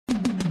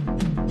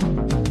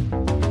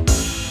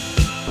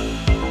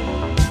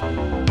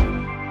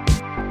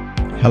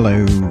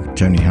Hello,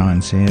 Tony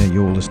Hines here.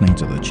 You're listening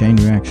to the Chain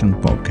Reaction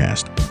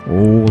Podcast,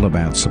 all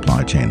about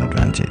supply chain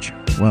advantage.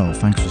 Well,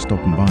 thanks for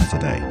stopping by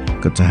today.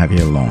 Good to have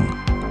you along.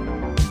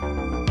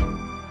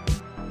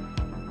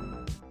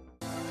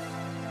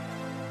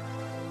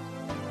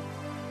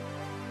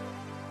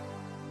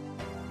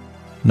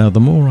 Now,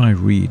 the more I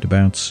read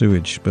about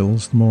sewage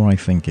spills, the more I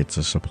think it's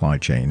a supply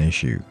chain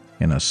issue,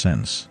 in a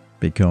sense,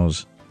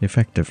 because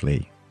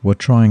effectively we're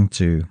trying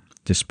to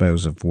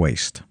dispose of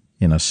waste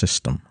in a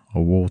system,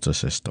 a water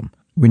system.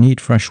 We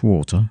need fresh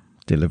water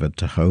delivered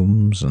to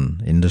homes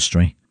and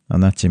industry,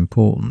 and that's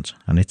important.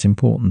 And it's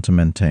important to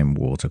maintain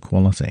water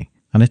quality.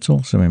 And it's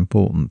also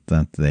important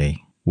that the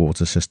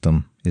water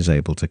system is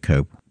able to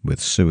cope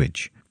with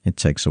sewage. It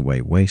takes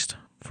away waste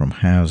from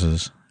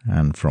houses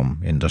and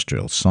from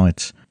industrial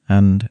sites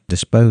and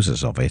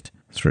disposes of it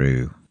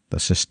through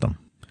the system.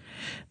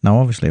 Now,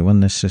 obviously,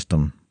 when this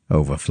system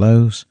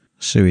overflows,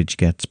 sewage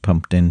gets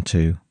pumped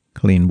into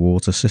clean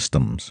water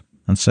systems.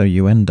 And so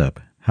you end up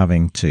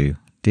having to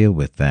deal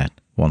with that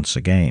once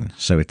again.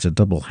 So it's a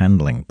double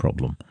handling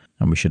problem,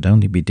 and we should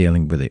only be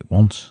dealing with it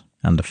once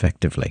and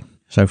effectively.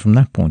 So from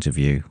that point of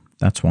view,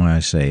 that's why I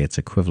say it's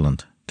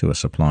equivalent to a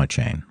supply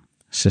chain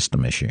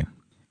system issue.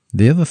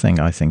 The other thing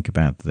I think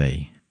about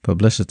the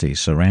publicity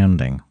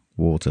surrounding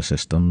water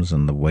systems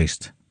and the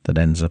waste that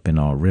ends up in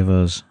our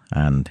rivers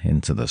and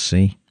into the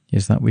sea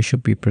is that we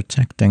should be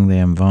protecting the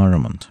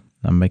environment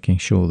and making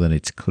sure that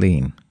it's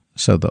clean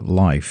so that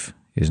life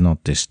is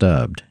not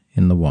disturbed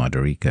in the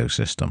wider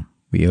ecosystem.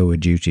 We owe a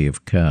duty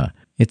of care.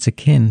 It's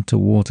akin to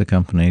water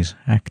companies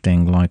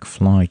acting like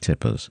fly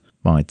tippers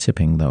by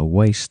tipping their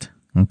waste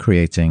and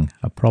creating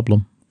a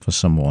problem for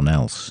someone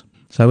else.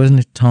 So isn't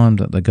it time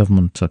that the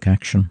government took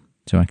action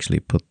to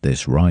actually put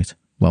this right?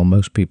 Well,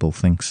 most people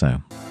think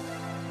so.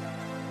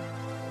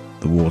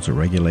 The water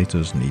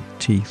regulators need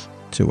teeth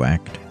to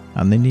act,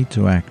 and they need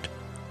to act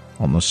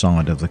on the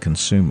side of the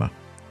consumer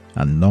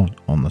and not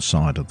on the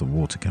side of the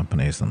water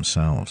companies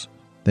themselves.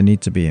 They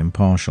need to be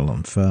impartial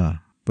and fair,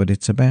 but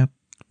it's about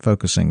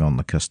focusing on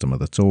the customer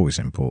that's always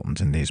important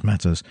in these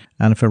matters,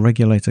 and if a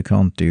regulator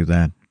can't do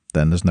that,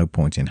 then there's no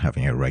point in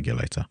having a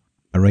regulator.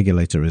 A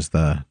regulator is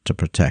there to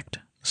protect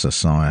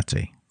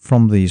society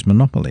from these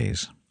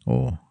monopolies,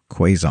 or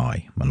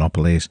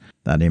quasi-monopolies,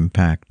 that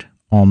impact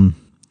on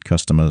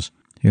customers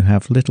who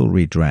have little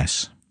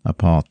redress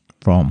apart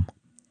from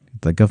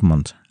the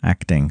government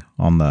acting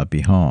on their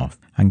behalf.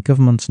 And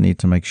governments need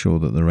to make sure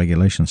that the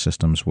regulation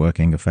system's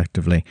working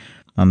effectively,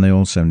 and they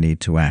also need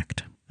to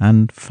act.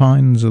 And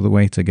fines are the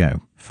way to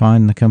go.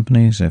 Fine the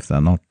companies if they're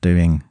not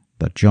doing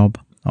the job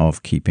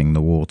of keeping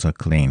the water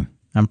clean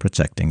and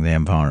protecting the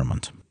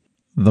environment.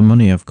 The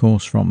money, of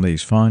course, from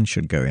these fines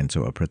should go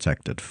into a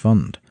protected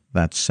fund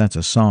that's set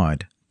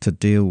aside to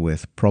deal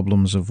with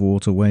problems of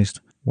water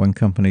waste when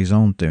companies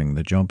aren't doing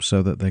the job,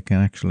 so that they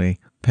can actually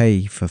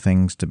pay for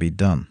things to be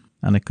done,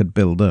 and it could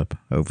build up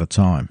over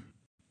time.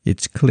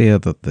 It's clear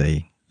that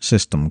the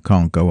system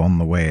can't go on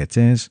the way it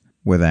is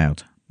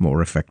without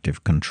more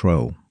effective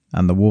control,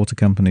 and the water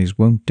companies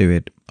won't do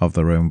it of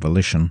their own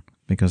volition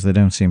because they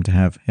don't seem to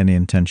have any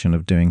intention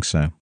of doing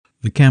so.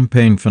 The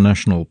Campaign for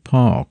National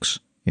Parks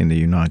in the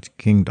United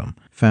Kingdom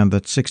found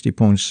that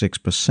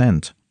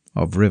 60.6%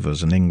 of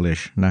rivers and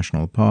English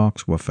national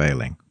parks were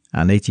failing,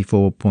 and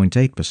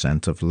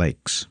 84.8% of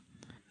lakes.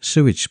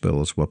 Sewage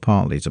spills were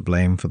partly to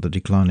blame for the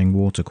declining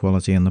water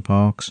quality in the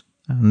parks,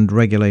 and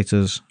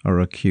regulators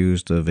are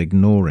accused of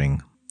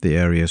ignoring the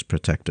area's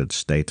protected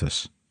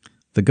status.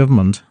 The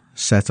government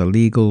set a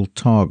legal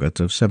target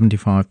of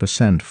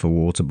 75% for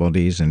water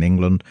bodies in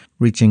England,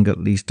 reaching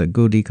at least a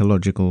good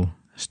ecological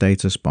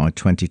status by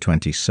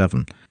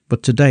 2027.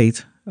 But to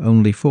date,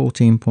 only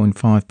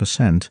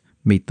 14.5%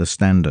 meet the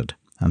standard,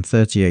 and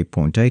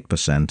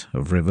 38.8%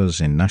 of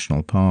rivers in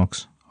national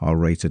parks are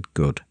rated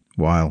good,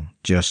 while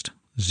just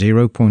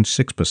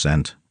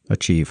 0.6%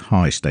 achieve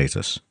high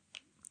status.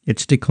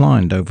 It's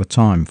declined over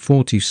time.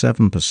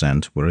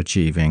 47% were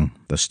achieving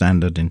the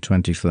standard in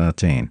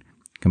 2013,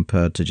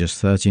 compared to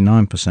just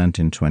 39%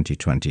 in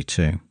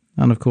 2022.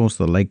 And of course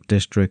the Lake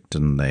District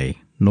and the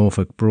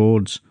Norfolk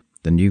Broads,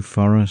 the New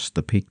Forest,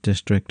 the Peak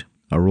District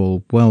are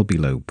all well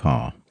below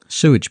par.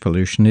 Sewage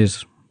pollution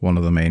is one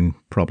of the main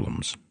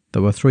problems.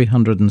 There were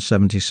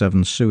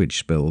 377 sewage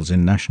spills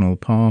in national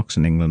parks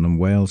in England and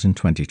Wales in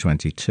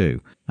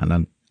 2022, and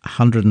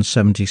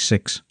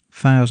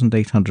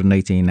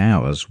 176,818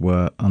 hours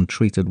where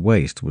untreated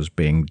waste was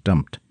being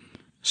dumped.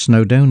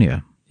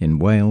 Snowdonia in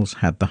Wales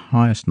had the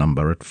highest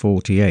number at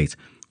 48,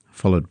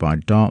 followed by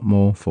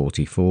Dartmoor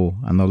 44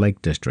 and the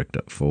Lake District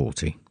at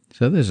 40.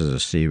 So this is a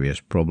serious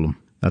problem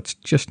that's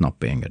just not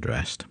being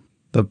addressed.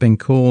 There have been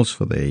calls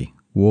for the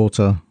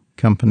water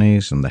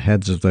companies and the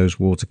heads of those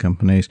water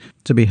companies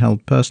to be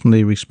held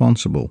personally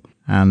responsible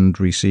and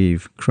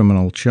receive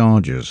criminal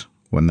charges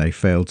when they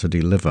fail to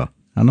deliver.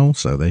 And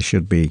also they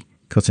should be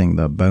cutting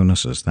their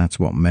bonuses. That's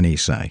what many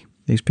say.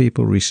 These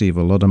people receive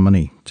a lot of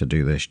money to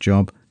do this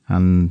job,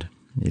 and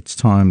it's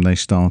time they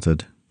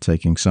started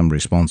taking some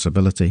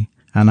responsibility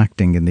and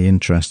acting in the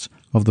interests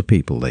of the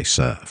people they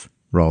serve.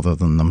 rather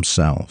than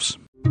themselves.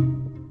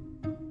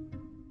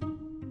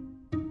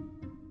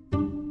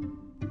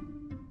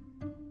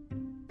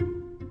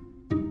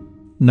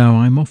 Now,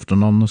 I'm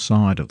often on the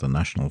side of the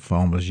National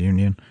Farmers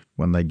Union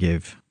when they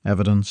give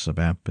evidence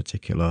about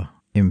particular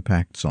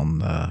impacts on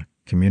the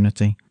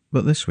community,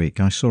 but this week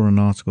I saw an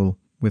article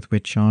with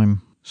which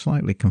I'm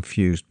slightly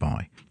confused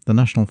by. The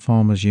National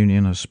Farmers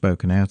Union has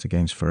spoken out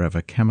against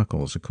forever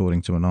chemicals,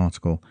 according to an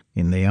article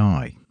in The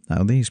Eye.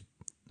 Now, these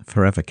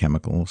forever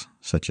chemicals,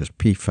 such as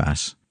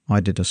PFAS, I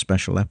did a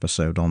special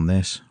episode on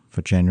this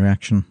for Chain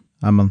Reaction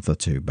a month or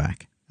two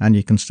back, and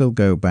you can still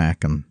go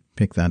back and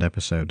pick that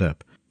episode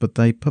up. But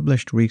they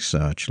published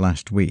research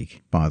last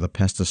week by the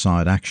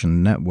Pesticide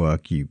Action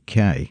Network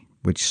UK,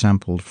 which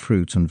sampled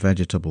fruit and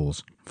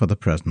vegetables for the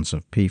presence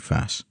of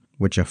PFAS,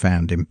 which are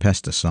found in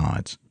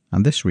pesticides.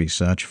 And this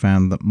research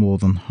found that more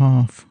than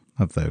half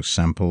of those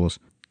samples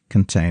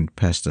contained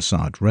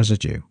pesticide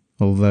residue,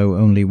 although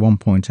only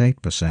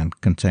 1.8%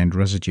 contained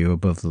residue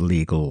above the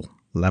legal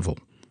level.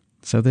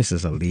 So this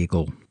is a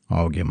legal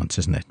argument,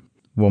 isn't it?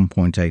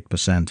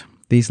 1.8%.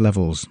 These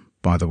levels,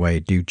 by the way,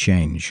 do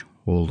change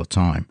all the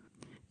time.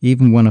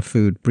 Even when a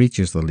food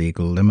breaches the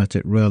legal limit,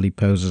 it rarely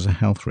poses a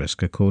health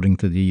risk, according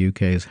to the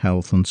UK's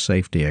Health and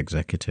Safety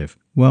Executive.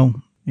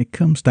 Well, it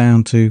comes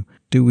down to,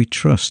 do we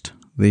trust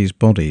these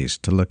bodies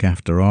to look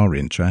after our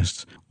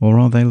interests, or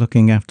are they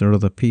looking after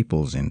other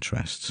people's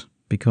interests?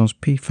 Because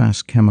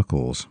PFAS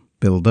chemicals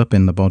build up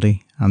in the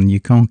body and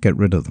you can't get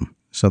rid of them,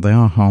 so they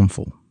are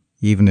harmful,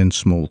 even in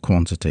small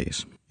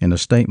quantities. In a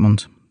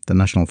statement, the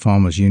National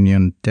Farmers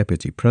Union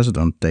Deputy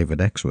President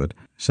David Exwood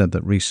said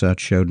that research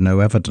showed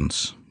no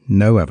evidence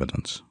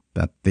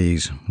that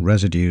these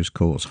residues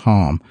cause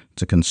harm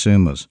to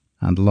consumers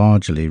and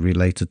largely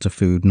related to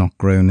food not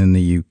grown in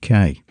the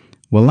UK.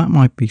 Well, that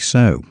might be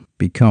so,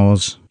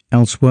 because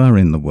elsewhere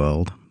in the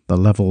world the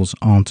levels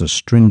aren't as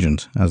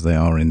stringent as they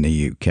are in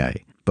the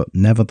UK, but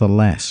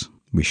nevertheless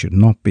we should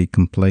not be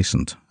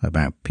complacent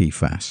about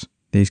PFAS.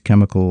 These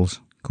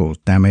chemicals cause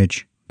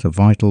damage to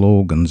vital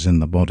organs in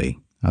the body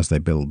as they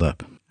build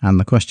up. And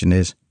the question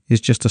is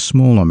just a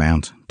small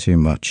amount too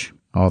much?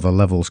 Are the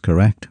levels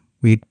correct?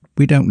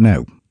 We don't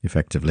know,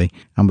 effectively,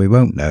 and we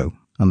won't know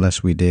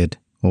unless we did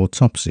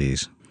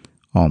autopsies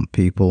on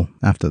people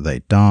after they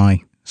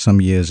die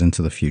some years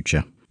into the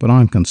future. But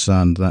I'm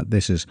concerned that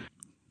this is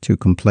too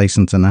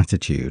complacent an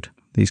attitude.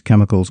 These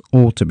chemicals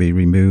ought to be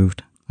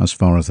removed as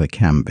far as they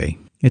can be.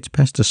 It's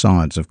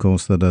pesticides, of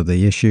course, that are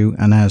the issue,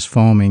 and as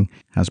farming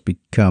has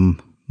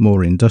become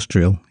more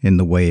industrial in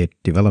the way it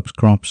develops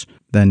crops,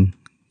 then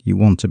you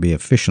want to be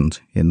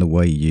efficient in the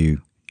way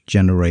you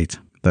generate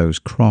those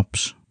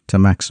crops to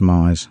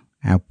maximize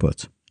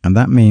output. And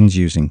that means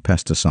using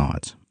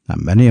pesticides.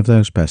 And many of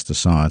those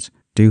pesticides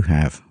do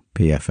have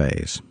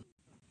PFAs.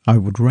 I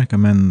would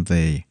recommend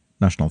the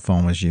National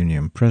Farmers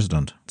Union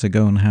president to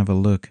go and have a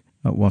look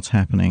at what's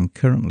happening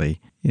currently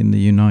in the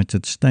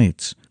United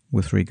States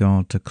with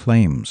regard to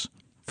claims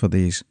for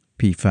these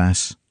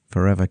PFAS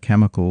forever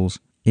chemicals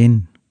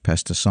in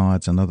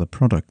pesticides and other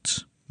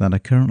products that are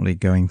currently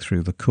going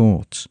through the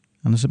courts.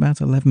 And there's about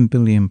 £11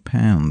 billion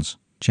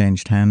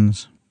changed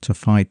hands to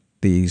fight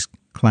these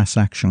class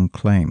action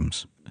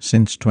claims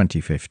since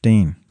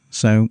 2015.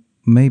 So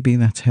maybe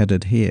that's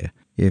headed here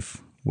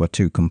if we're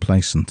too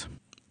complacent.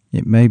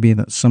 It may be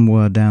that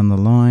somewhere down the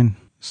line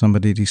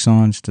somebody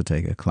decides to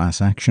take a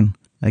class action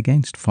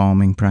against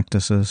farming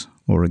practices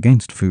or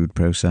against food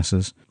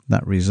processors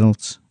that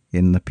results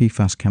in the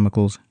PFAS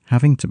chemicals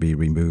having to be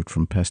removed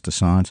from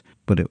pesticides,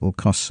 but it will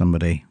cost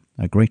somebody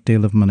a great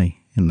deal of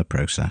money in the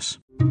process.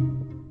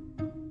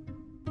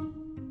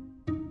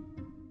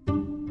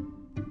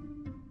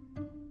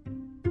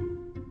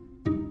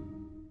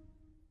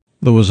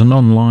 There was an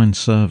online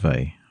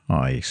survey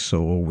I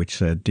saw which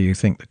said, do you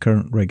think the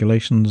current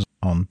regulations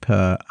on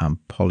per and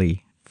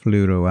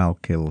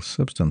polyfluoroalkyl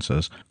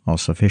substances are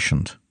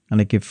sufficient?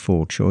 And it gave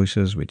 4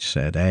 choices which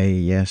said A,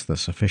 yes, they're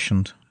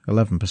sufficient.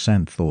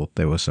 11% thought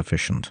they were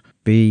sufficient.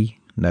 B,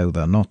 no,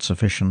 they're not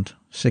sufficient.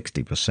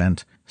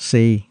 60%.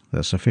 C,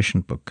 they're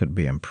sufficient but could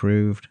be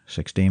improved.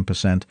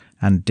 16%.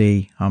 And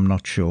D, I'm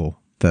not sure.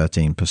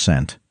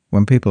 13%.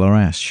 When people are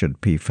asked, should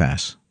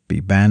PFAS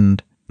be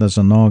banned, there's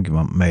an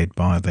argument made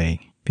by the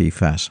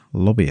PFAS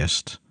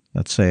lobbyists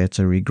that say it's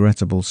a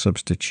regrettable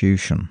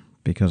substitution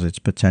because it's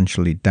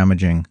potentially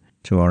damaging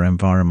to our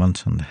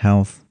environment and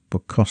health,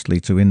 but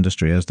costly to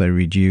industry as they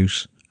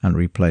reduce and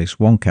replace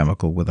one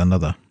chemical with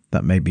another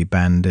that may be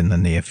banned in the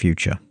near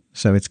future.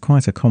 So it's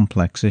quite a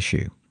complex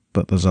issue,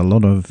 but there's a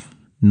lot of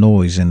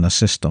noise in the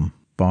system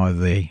by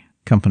the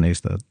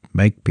companies that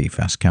make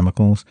PFAS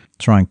chemicals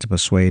trying to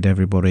persuade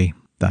everybody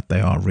that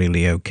they are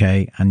really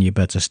okay and you're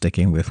better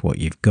sticking with what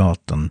you've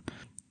got than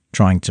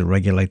trying to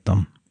regulate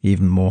them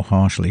even more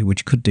harshly,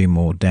 which could do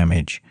more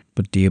damage.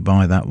 But do you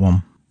buy that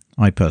one?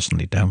 I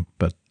personally don't,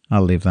 but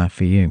I'll leave that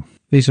for you.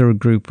 These are a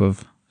group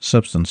of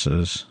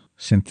substances,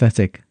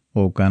 synthetic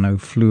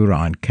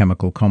organofluorine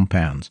chemical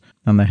compounds,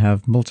 and they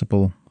have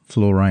multiple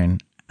fluorine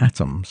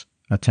atoms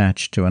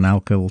attached to an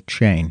alkyl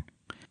chain.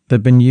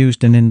 They've been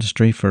used in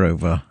industry for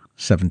over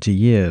 70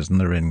 years, and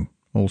they're in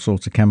all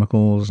sorts of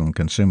chemicals and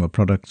consumer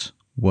products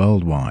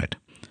worldwide.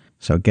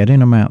 So getting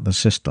them out of the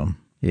system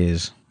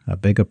is a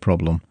bigger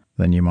problem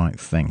than you might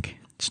think.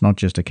 It's not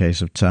just a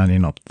case of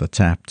turning up the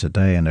tap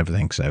today and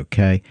everything's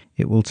okay.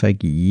 It will take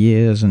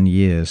years and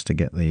years to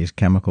get these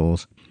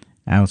chemicals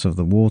out of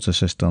the water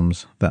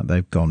systems that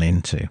they've gone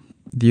into.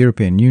 The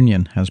European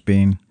Union has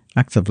been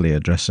actively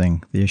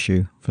addressing the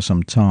issue for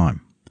some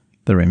time.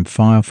 They're in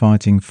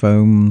firefighting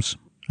foams,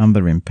 and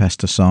they're in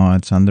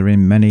pesticides, and they're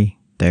in many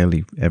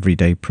daily,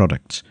 everyday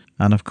products.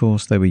 And of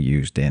course they were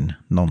used in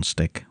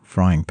non-stick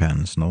frying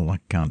pans and all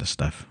that kind of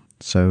stuff.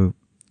 So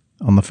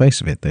on the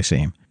face of it, they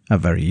seem a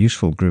very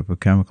useful group of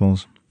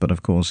chemicals, but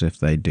of course if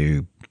they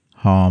do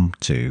harm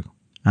to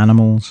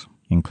animals,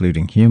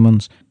 including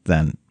humans,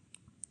 then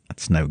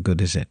that's no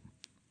good, is it?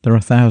 There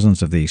are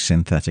thousands of these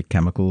synthetic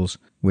chemicals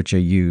which are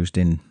used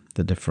in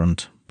the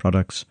different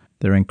products.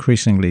 They're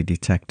increasingly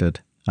detected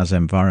as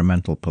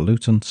environmental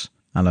pollutants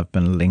and have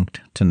been linked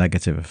to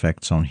negative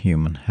effects on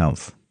human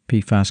health.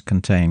 PFAS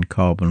contain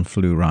carbon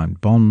fluoride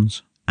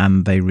bonds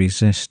and they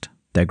resist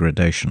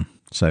degradation,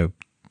 so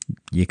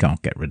you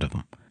can't get rid of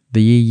them.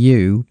 The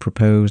EU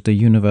proposed a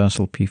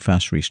universal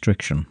PFAS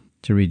restriction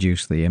to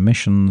reduce the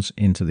emissions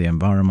into the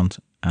environment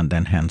and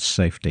enhance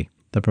safety.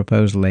 The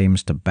proposal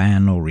aims to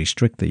ban or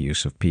restrict the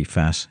use of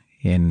PFAS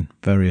in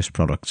various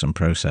products and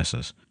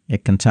processes.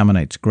 It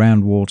contaminates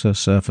groundwater,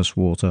 surface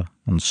water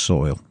and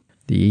soil.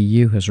 The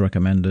EU has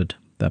recommended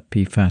that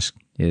PFAS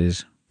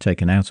is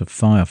taken out of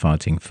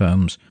firefighting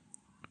foams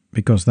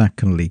because that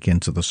can leak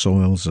into the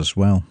soils as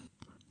well.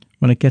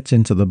 When it gets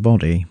into the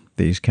body,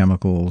 these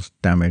chemicals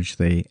damage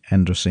the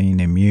endocrine,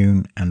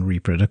 immune and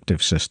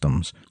reproductive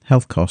systems.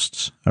 Health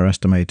costs are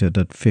estimated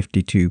at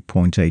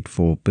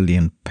 £52.84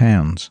 billion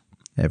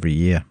every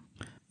year.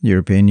 The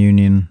European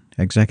Union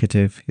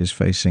executive is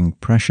facing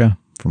pressure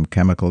from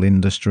chemical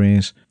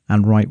industries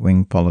and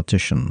right-wing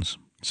politicians.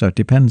 So it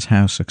depends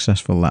how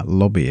successful that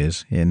lobby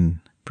is in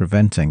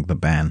preventing the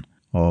ban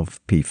of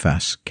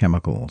PFAS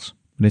chemicals.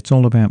 But it's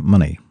all about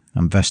money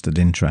and vested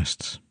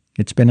interests.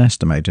 It's been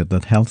estimated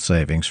that health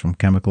savings from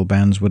chemical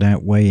bans would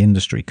outweigh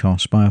industry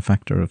costs by a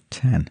factor of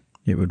 10.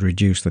 It would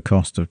reduce the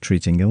cost of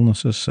treating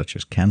illnesses such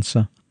as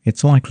cancer.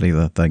 It's likely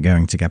that they're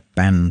going to get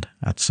banned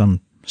at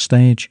some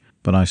stage,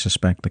 but I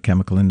suspect the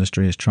chemical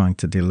industry is trying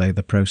to delay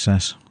the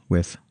process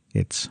with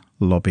its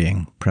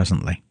lobbying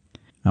presently.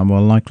 And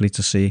we're likely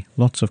to see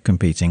lots of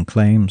competing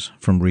claims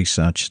from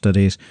research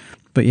studies,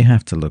 but you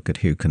have to look at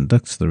who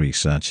conducts the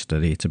research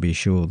study to be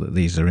sure that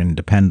these are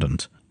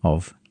independent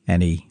of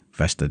any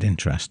vested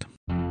interest.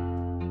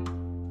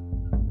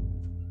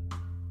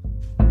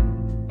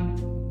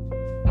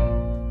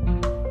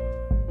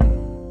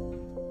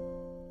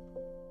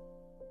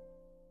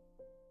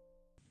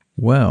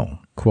 Well,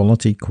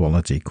 quality.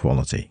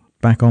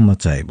 Back on the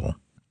table.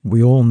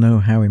 We all know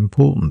how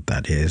important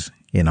that is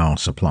in our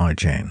supply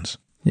chains.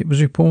 It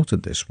was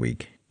reported this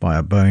week by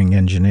a Boeing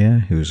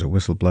engineer who's a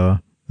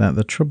whistleblower that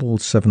the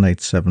troubled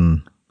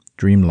 787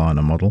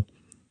 Dreamliner model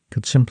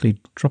could simply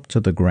drop to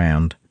the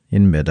ground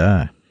in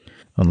mid-air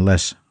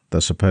unless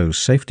the supposed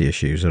safety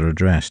issues are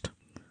addressed.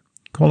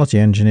 Quality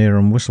engineer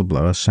and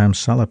whistleblower Sam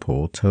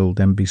Salipore told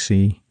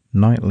NBC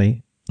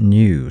Nightly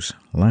News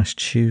last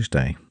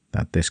Tuesday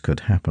that this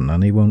could happen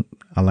and he won't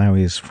allow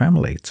his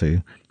family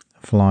to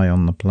fly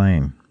on the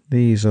plane.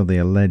 These are the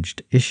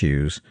alleged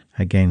issues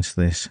against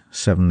this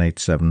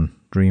 787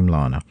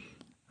 Dreamliner.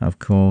 Of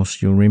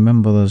course, you'll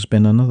remember there's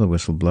been another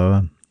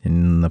whistleblower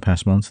in the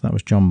past months, that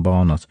was John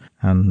Barnett,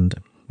 and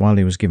while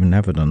he was given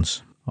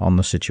evidence on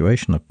the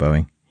situation at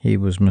Boeing, he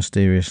was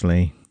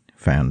mysteriously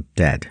found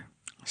dead.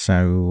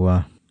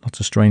 So lots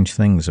of strange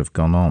things have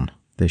gone on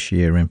this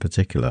year in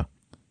particular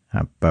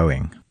at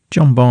Boeing.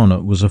 John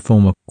Barnett was a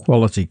former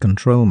quality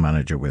control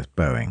manager with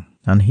Boeing,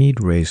 and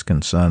he'd raised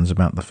concerns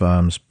about the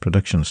firm's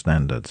production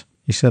standards.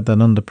 He said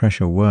that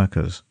under-pressure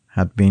workers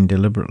had been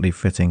deliberately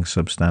fitting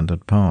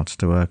substandard parts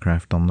to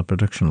aircraft on the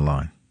production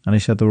line. And he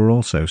said there were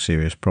also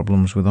serious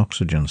problems with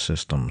oxygen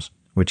systems,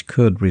 which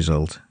could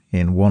result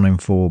in 1 in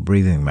 4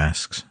 breathing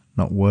masks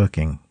not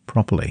working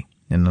properly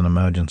in an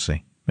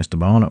emergency. Mr.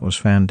 Barnett was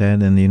found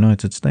dead in the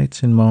United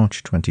States in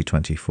March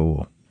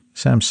 2024.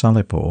 Sam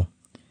Salipore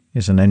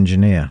is an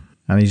engineer,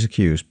 and he's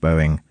accused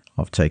Boeing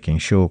of taking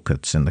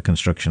shortcuts in the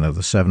construction of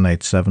the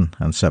 787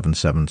 and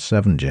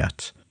 777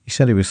 jets. He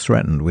said he was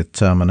threatened with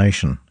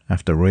termination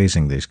after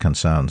raising these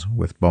concerns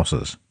with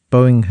bosses.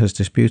 Boeing has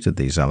disputed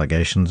these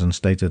allegations and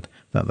stated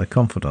that they're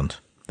confident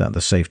that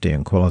the safety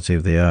and quality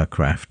of the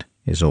aircraft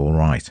is all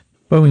right.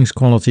 Boeing's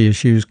quality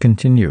issues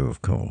continue,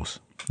 of course,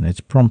 and it's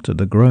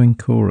prompted a growing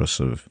chorus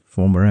of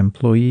former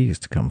employees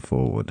to come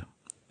forward,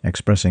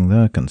 expressing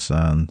their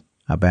concern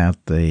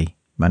about the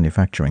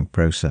manufacturing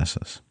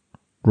processes.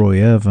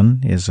 Roy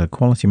Irvin is a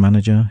quality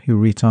manager who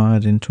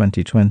retired in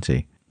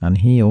 2020, and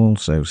he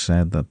also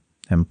said that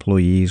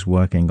employees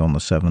working on the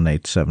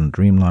 787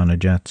 Dreamliner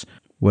jets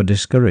were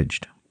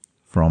discouraged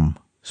from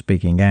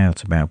speaking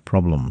out about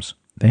problems.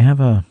 They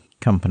have a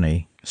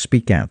company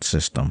speak out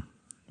system,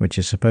 which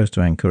is supposed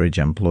to encourage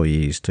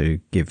employees to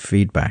give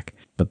feedback,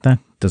 but that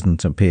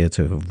doesn't appear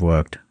to have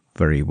worked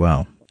very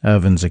well.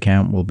 Irvin's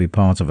account will be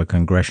part of a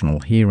congressional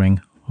hearing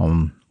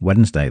on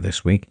Wednesday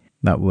this week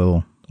that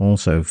will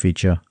also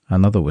feature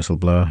another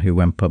whistleblower who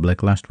went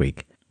public last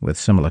week with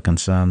similar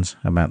concerns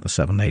about the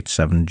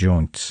 787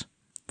 joints.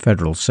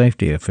 Federal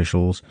safety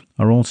officials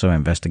are also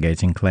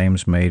investigating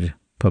claims made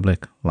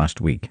public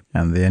last week,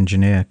 and the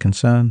engineer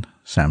concerned,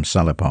 Sam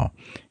Salipar,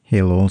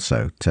 he'll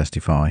also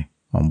testify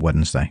on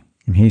Wednesday.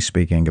 And he's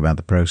speaking about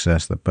the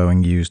process that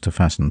Boeing used to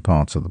fasten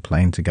parts of the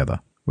plane together,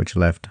 which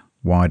left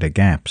wider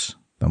gaps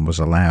than was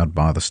allowed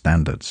by the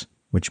standards,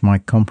 which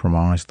might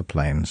compromise the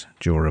plane's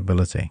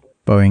durability.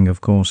 Boeing,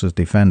 of course, has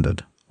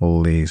defended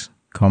all these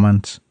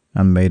comments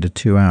and made a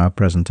 2-hour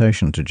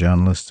presentation to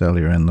journalists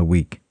earlier in the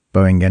week.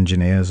 Boeing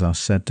engineers are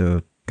said to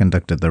have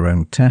conducted their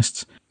own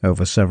tests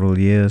over several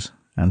years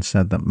and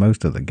said that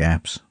most of the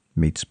gaps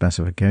meet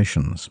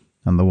specifications,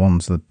 and the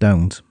ones that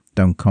don't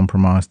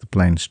compromise the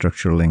plane's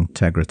structural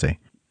integrity.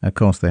 Of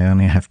course, they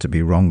only have to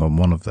be wrong on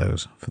one of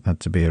those for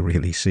that to be a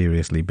really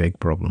seriously big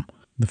problem.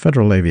 The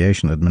Federal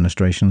Aviation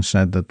Administration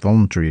said that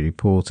voluntary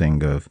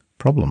reporting of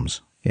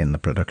problems in the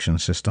production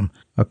system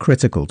are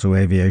critical to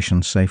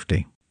aviation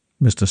safety.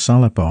 Mr.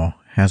 Salipar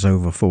has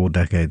over 4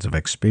 decades of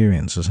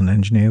experience as an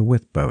engineer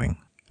with Boeing,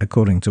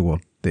 according to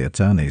what the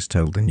attorneys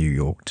told the New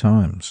York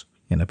Times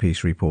in a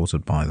piece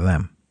reported by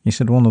them. He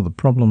said one of the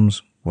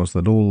problems was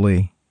that all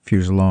the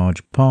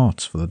fuselage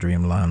parts for the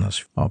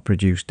Dreamliners are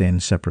produced in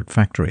separate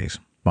factories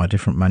by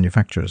different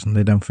manufacturers, and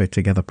they don't fit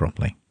together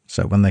properly.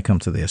 So when they come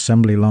to the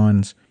assembly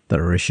lines,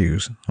 there are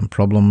issues and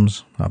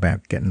problems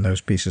about getting those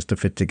pieces to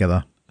fit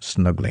together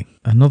snugly.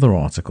 Another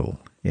article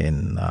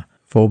in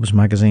Forbes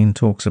magazine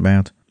talks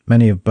about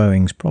many of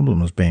Boeing's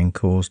problems being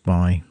caused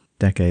by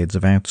decades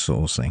of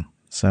outsourcing.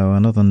 So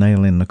another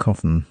nail in the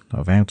coffin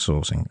of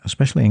outsourcing,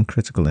 especially in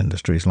critical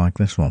industries like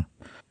this one.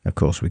 Of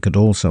course, we could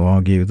also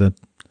argue that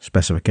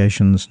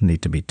specifications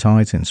need to be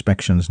tight,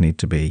 inspections need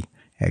to be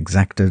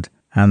exacted,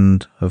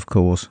 and, of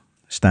course,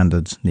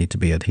 standards need to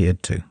be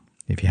adhered to.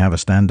 If you have a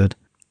standard,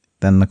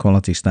 then the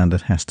quality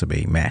standard has to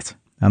be met.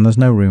 And there's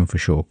no room for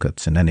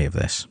shortcuts in any of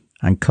this.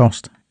 And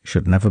cost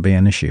should never be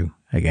an issue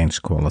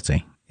against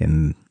quality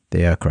in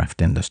the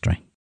aircraft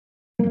industry.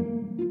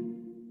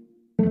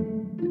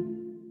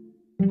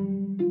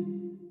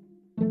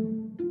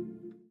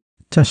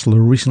 Tesla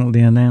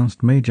recently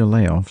announced major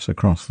layoffs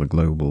across the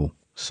global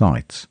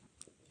sites,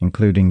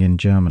 including in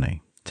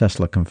Germany.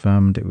 Tesla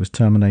confirmed it was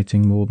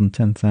terminating more than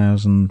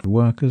 10,000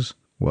 workers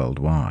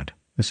worldwide.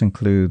 This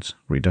includes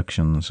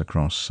reductions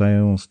across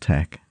sales,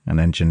 tech, and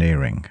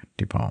engineering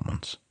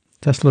departments.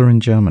 Tesla in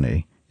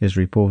Germany is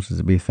reported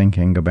to be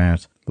thinking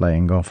about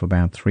laying off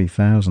about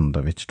 3,000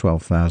 of its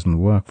 12,000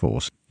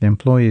 workforce. The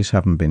employees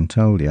haven't been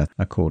told yet,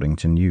 according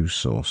to news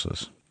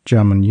sources.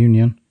 German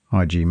union,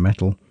 IG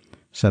Metall,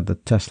 said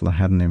that Tesla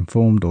hadn't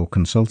informed or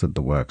consulted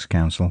the Works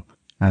Council,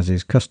 as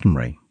is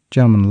customary.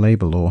 German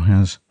labour law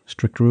has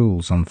strict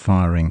rules on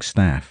firing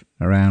staff.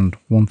 Around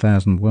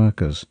 1,000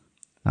 workers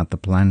at the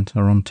plant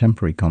are on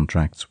temporary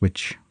contracts,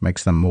 which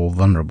makes them more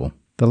vulnerable.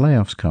 The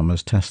layoffs come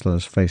as Tesla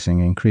is facing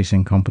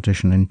increasing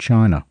competition in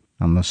China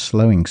and the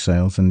slowing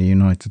sales in the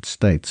United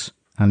States,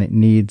 and it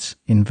needs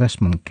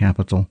investment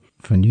capital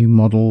for new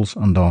models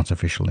and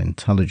artificial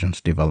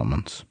intelligence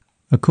developments.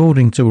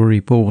 According to a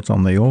report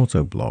on the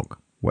Autoblog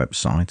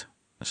website,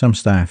 some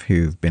staff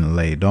who've been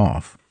laid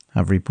off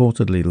have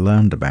reportedly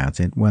learned about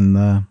it when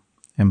their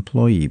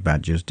employee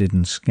badges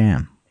didn't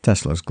scan.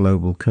 Tesla's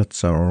global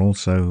cuts are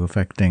also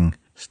affecting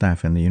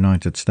staff in the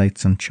United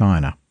States and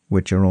China,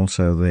 which are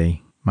also the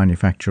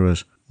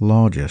manufacturer's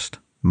largest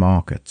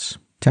markets.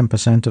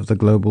 10% of the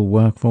global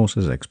workforce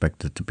is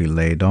expected to be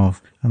laid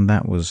off, and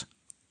that was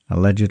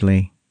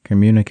allegedly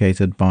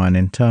communicated by an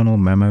internal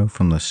memo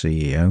from the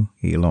CEO,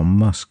 Elon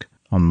Musk,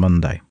 on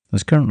Monday.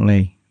 There's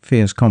currently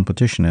fierce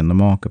competition in the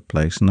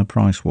marketplace and a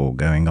price war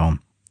going on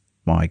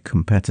by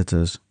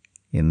competitors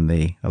in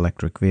the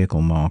electric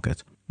vehicle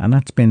market, and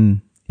that's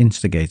been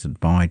instigated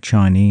by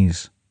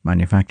Chinese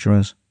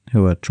manufacturers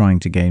who are trying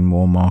to gain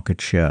more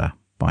market share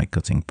by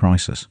cutting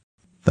prices.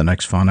 The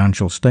next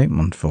financial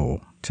statement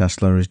for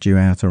Tesla is due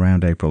out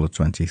around April the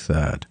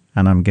 23rd,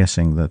 and I'm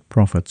guessing that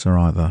profits are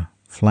either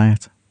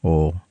flat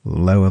or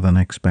lower than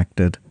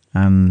expected,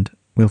 and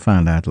we'll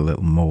find out a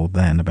little more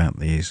then about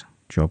these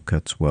job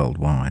cuts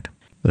worldwide.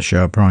 The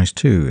share price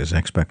too is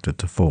expected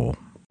to fall.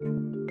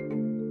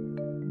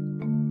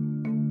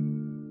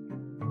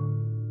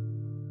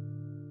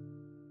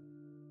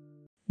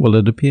 Well,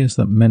 it appears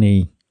that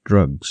many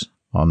drugs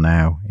are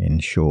now in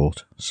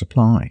short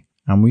supply.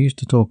 And we used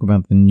to talk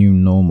about the new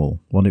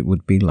normal, what it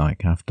would be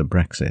like after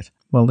Brexit.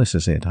 Well, this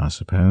is it, I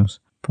suppose.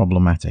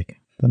 Problematic.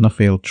 The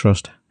Nuffield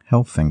Trust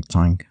health think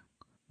tank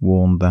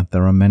warned that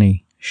there are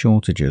many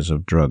shortages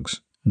of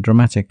drugs. A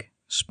dramatic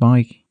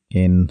spike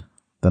in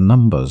the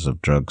numbers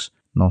of drugs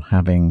not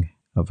having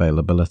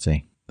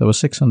availability. There were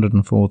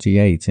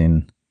 648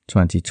 in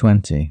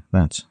 2020.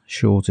 That's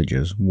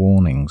shortages,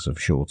 warnings of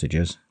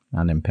shortages,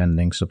 and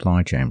impending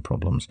supply chain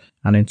problems.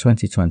 And in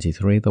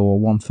 2023, there were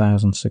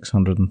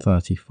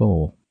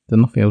 1,634. The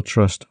Nuffield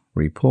Trust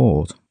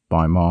report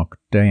by Mark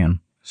Dayan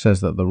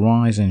says that the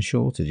rise in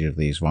shortage of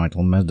these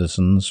vital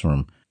medicines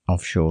from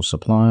offshore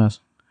suppliers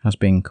has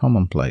been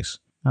commonplace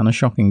and a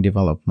shocking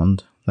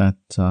development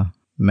that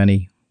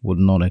many would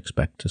not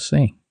expect to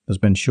see. There's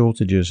been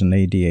shortages in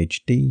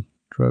ADHD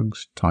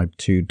drugs, type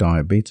 2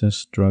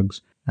 diabetes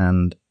drugs,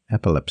 and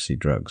epilepsy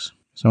drugs.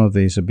 Some of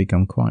these have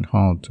become quite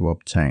hard to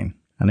obtain,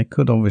 and it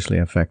could obviously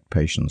affect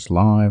patients'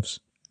 lives,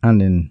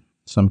 and in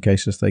some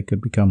cases they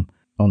could become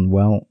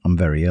unwell and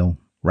very ill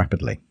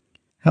rapidly.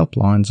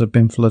 Helplines have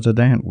been flooded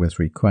out with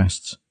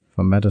requests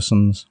for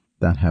medicines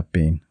that have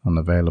been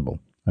unavailable,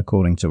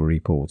 according to a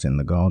report in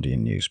the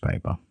Guardian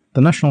newspaper.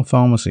 The National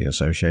Pharmacy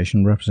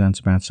Association represents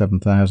about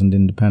 7,000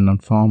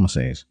 independent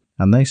pharmacies,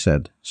 and they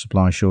said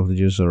supply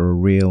shortages are a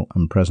real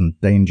and present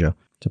danger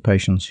to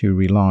patients who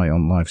rely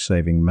on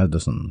life-saving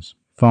medicines.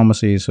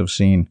 Pharmacies have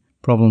seen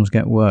problems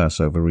get worse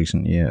over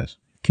recent years.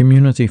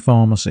 Community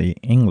Pharmacy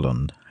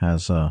England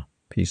has a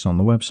piece on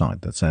the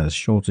website that says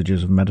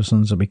shortages of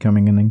medicines are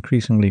becoming an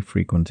increasingly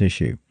frequent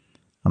issue,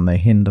 and they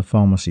hinder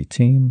pharmacy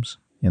teams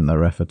in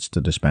their efforts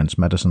to dispense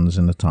medicines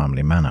in a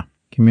timely manner.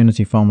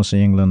 Community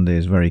Pharmacy England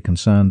is very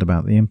concerned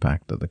about the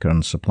impact that the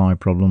current supply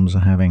problems are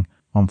having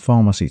on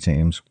pharmacy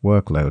teams'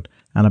 workload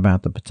and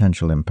about the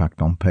potential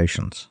impact on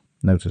patients.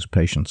 Notice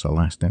patients are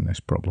last in this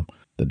problem.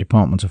 The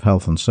Department of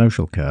Health and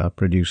Social Care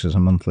produces a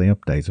monthly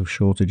update of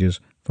shortages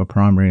for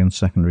primary and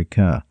secondary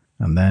care,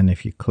 and then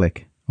if you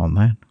click on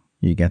that,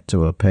 you get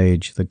to a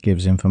page that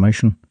gives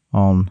information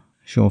on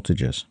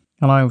shortages.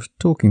 And I was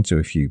talking to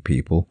a few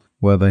people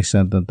where they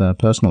said that their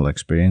personal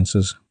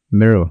experiences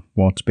mirror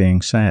what's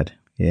being said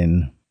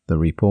in the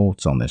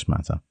reports on this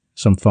matter.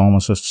 Some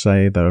pharmacists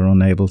say they're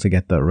unable to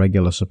get their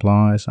regular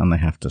supplies and they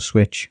have to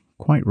switch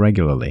quite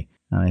regularly,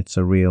 and it's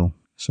a real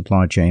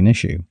supply chain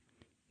issue,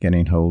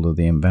 getting hold of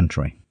the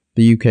inventory.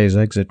 The UK's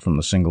exit from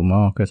the single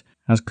market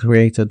has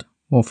created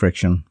more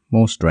friction,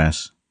 more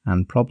stress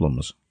and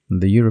problems.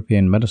 The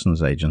European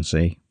Medicines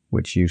Agency,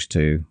 which used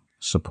to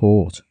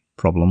support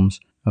problems,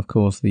 of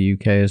course the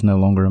UK is no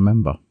longer a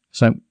member.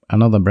 So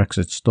another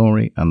Brexit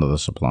story, another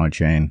supply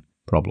chain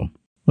problem.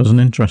 There's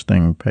an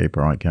interesting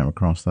paper I came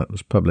across that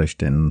was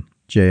published in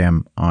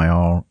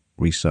JMIR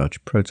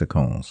Research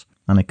Protocols,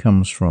 and it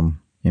comes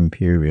from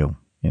Imperial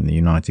in the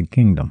United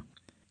Kingdom.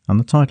 And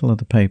the title of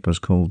the paper is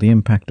called The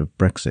Impact of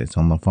Brexit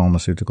on the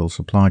Pharmaceutical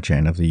Supply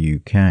Chain of the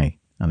UK,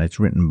 and it's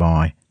written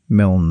by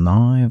Milne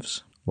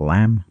Knives,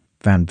 Lamb,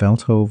 Van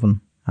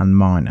Veldhoven and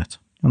Minot.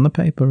 And the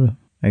paper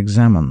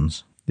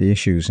examines the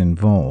issues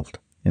involved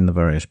in the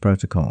various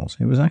protocols.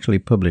 It was actually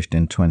published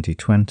in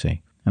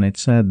 2020, and it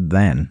said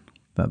then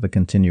that the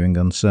continuing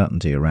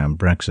uncertainty around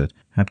Brexit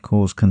had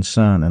caused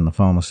concern in the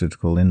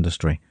pharmaceutical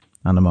industry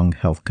and among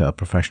healthcare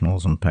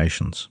professionals and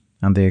patients.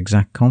 And the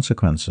exact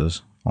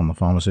consequences on the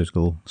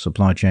pharmaceutical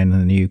supply chain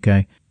in the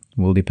UK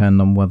will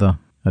depend on whether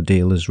a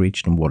deal is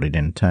reached and what it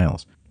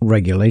entails.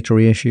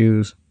 Regulatory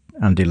issues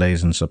and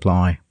delays in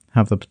supply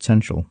have the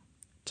potential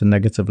to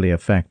negatively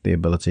affect the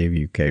ability of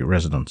UK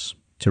residents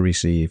to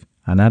receive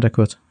an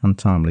adequate and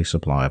timely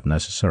supply of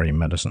necessary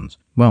medicines.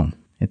 Well,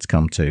 it's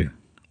come to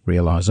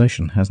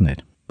realisation, hasn't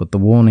it? But the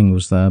warning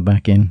was there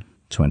back in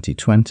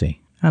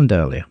 2020 and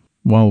earlier.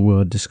 While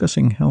we're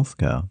discussing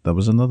healthcare, there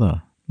was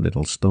another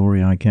little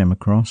story I came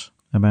across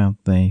about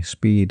the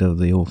speed of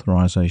the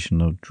authorisation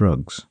of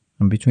drugs.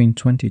 And between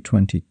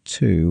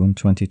 2022 and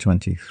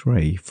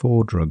 2023,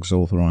 4 drugs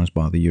authorised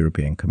by the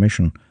European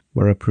Commission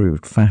were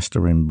approved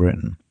faster in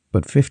Britain,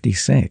 but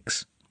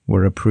 56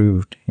 were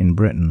approved in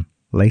Britain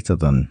later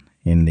than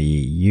in the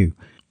EU,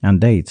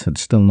 and 8 had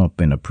still not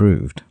been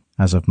approved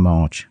as of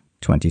March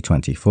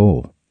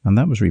 2024, and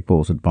that was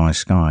reported by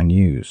Sky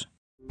News.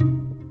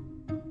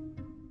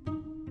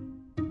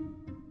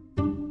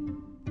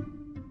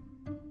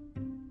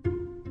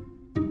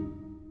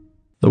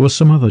 There were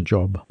some other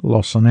job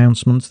loss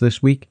announcements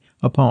this week,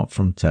 apart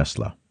from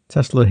Tesla.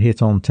 Tesla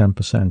hit on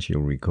 10%,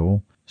 you'll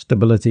recall.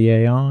 Stability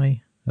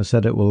AI has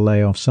said it will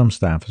lay off some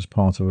staff as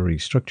part of a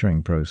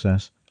restructuring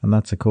process, and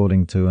that's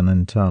according to an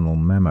internal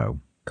memo.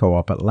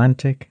 Co-op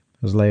Atlantic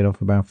has laid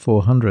off about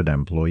 400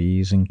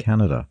 employees in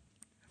Canada.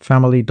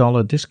 Family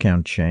Dollar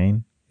discount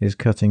chain is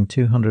cutting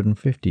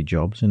 250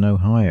 jobs in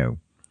Ohio.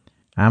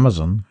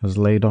 Amazon has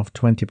laid off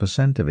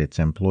 20% of its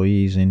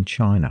employees in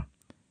China.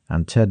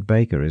 And Ted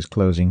Baker is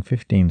closing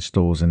 15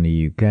 stores in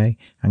the UK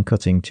and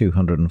cutting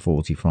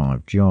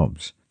 245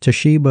 jobs.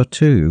 Toshiba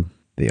too,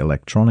 the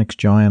electronics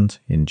giant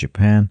in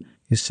Japan,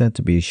 is said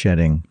to be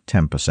shedding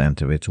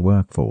 10% of its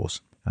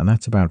workforce, and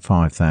that's about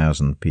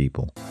 5,000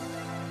 people.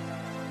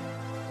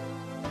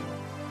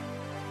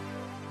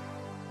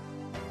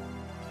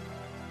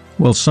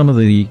 Well, some of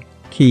the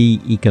key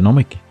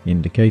economic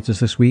indicators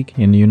this week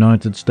in the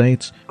United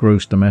States: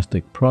 gross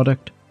domestic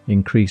product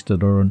increased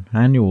at an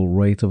annual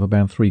rate of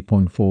about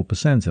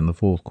 3.4% in the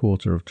fourth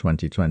quarter of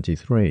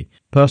 2023.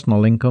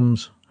 Personal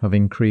incomes have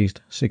increased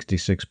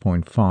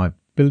 $66.5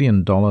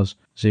 billion,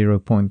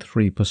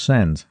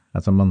 0.3%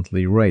 at a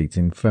monthly rate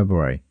in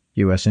February.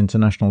 US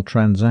international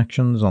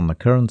transactions on the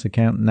current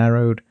account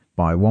narrowed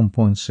by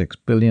 1.6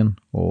 billion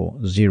or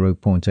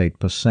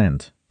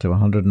 0.8% to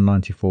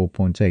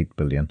 194.8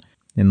 billion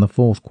in the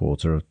fourth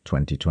quarter of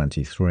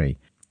 2023.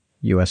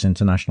 US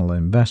international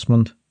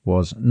investment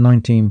was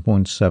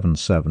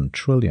 19.77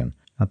 trillion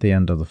at the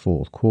end of the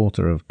fourth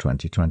quarter of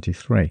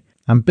 2023.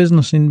 And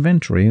business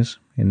inventories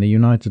in the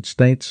United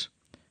States,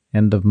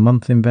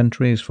 end-of-month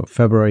inventories for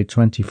February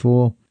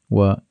 24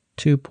 were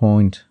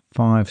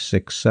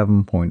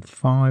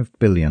 2.567.5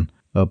 billion,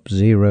 up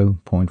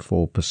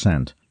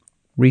 0.4%.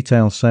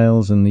 Retail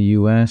sales in the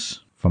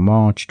US for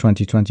March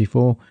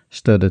 2024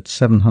 stood at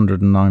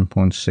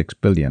 709.6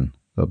 billion,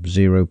 up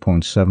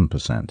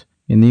 0.7%.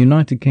 In the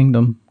United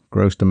Kingdom,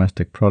 gross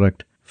domestic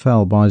product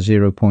fell by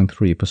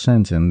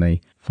 0.3% in the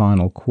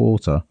final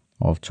quarter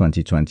of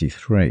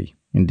 2023.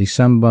 In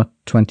December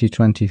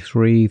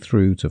 2023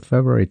 through to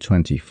February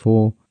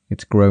 24,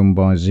 it's grown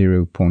by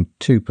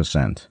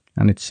 0.2%,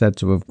 and it's said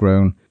to have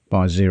grown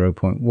by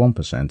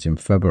 0.1% in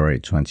February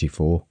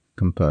 24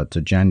 compared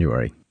to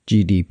January.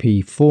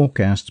 GDP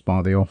forecasts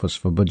by the Office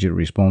for Budget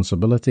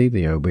Responsibility,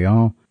 the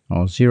OBR,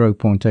 are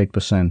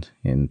 0.8%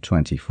 in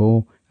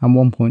 24 and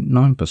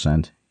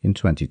 1.9% in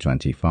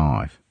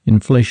 2025.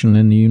 Inflation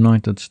in the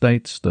United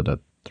States stood at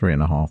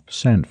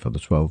 3.5% for the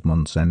 12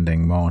 months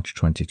ending March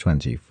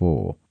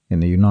 2024.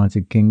 In the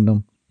United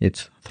Kingdom,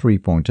 it's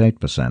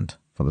 3.8%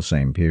 for the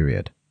same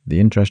period. The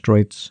interest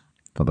rates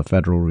for the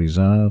Federal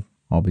Reserve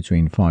are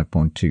between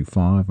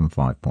 5.25 and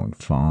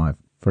 5.5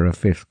 for a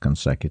fifth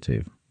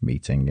consecutive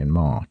meeting in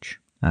March.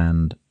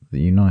 And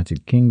the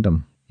United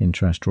Kingdom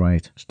interest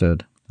rate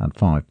stood at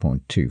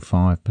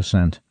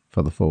 5.25%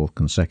 for the fourth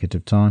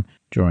consecutive time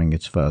during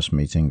its first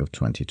meeting of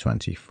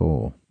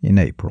 2024 in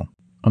April.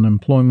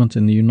 Unemployment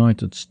in the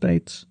United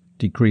States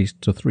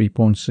decreased to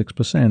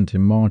 3.6%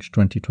 in March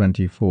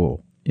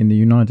 2024. In the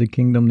United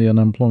Kingdom, the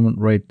unemployment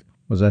rate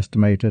was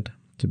estimated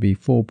to be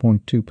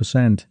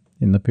 4.2%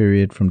 in the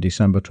period from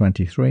December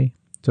 23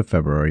 to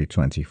February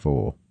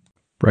 24.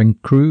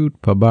 Brent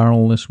crude per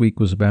barrel this week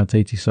was about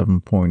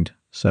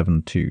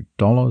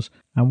 $87.72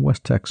 and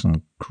West Texas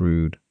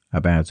crude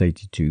about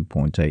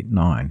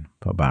 $82.89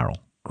 per barrel.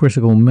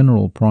 Critical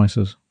mineral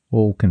prices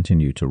all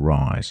continue to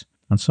rise,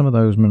 and some of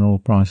those mineral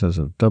prices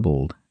have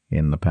doubled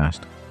in the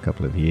past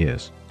couple of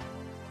years.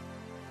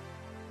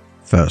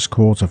 First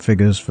quarter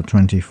figures for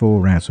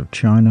 24 out of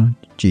China: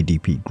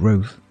 GDP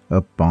growth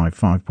up by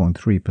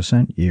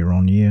 5.3% year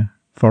on year,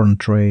 foreign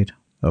trade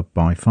up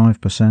by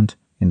 5%,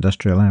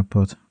 industrial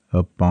output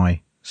up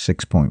by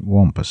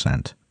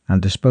 6.1%,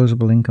 and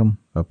disposable income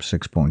up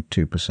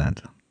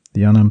 6.2%.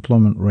 The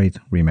unemployment rate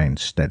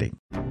remains steady.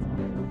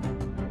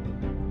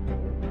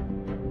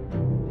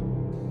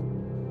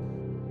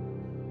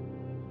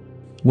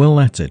 Well,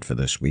 that's it for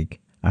this week.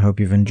 I hope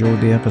you've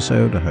enjoyed the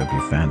episode. I hope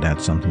you found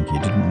out something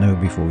you didn't know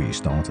before you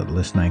started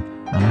listening,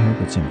 and I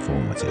hope it's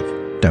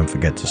informative. Don't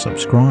forget to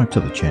subscribe to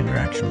the Chain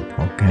Reaction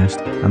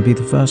podcast and be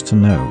the first to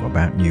know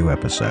about new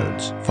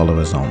episodes. Follow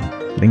us on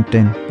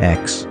LinkedIn,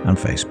 X, and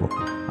Facebook.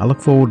 I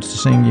look forward to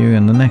seeing you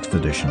in the next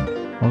edition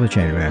of the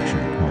Chain Reaction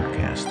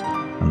podcast.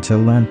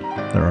 Until then,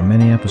 there are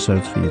many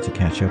episodes for you to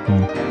catch up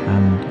on,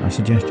 and I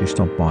suggest you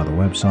stop by the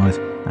website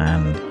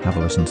and have a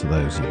listen to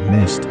those you've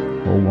missed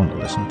or want to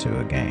listen to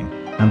again.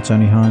 I'm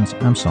Tony Hines,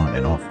 I'm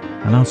signing off,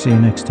 and I'll see you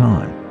next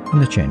time in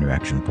the Chain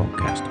Reaction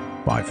podcast.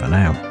 Bye for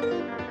now.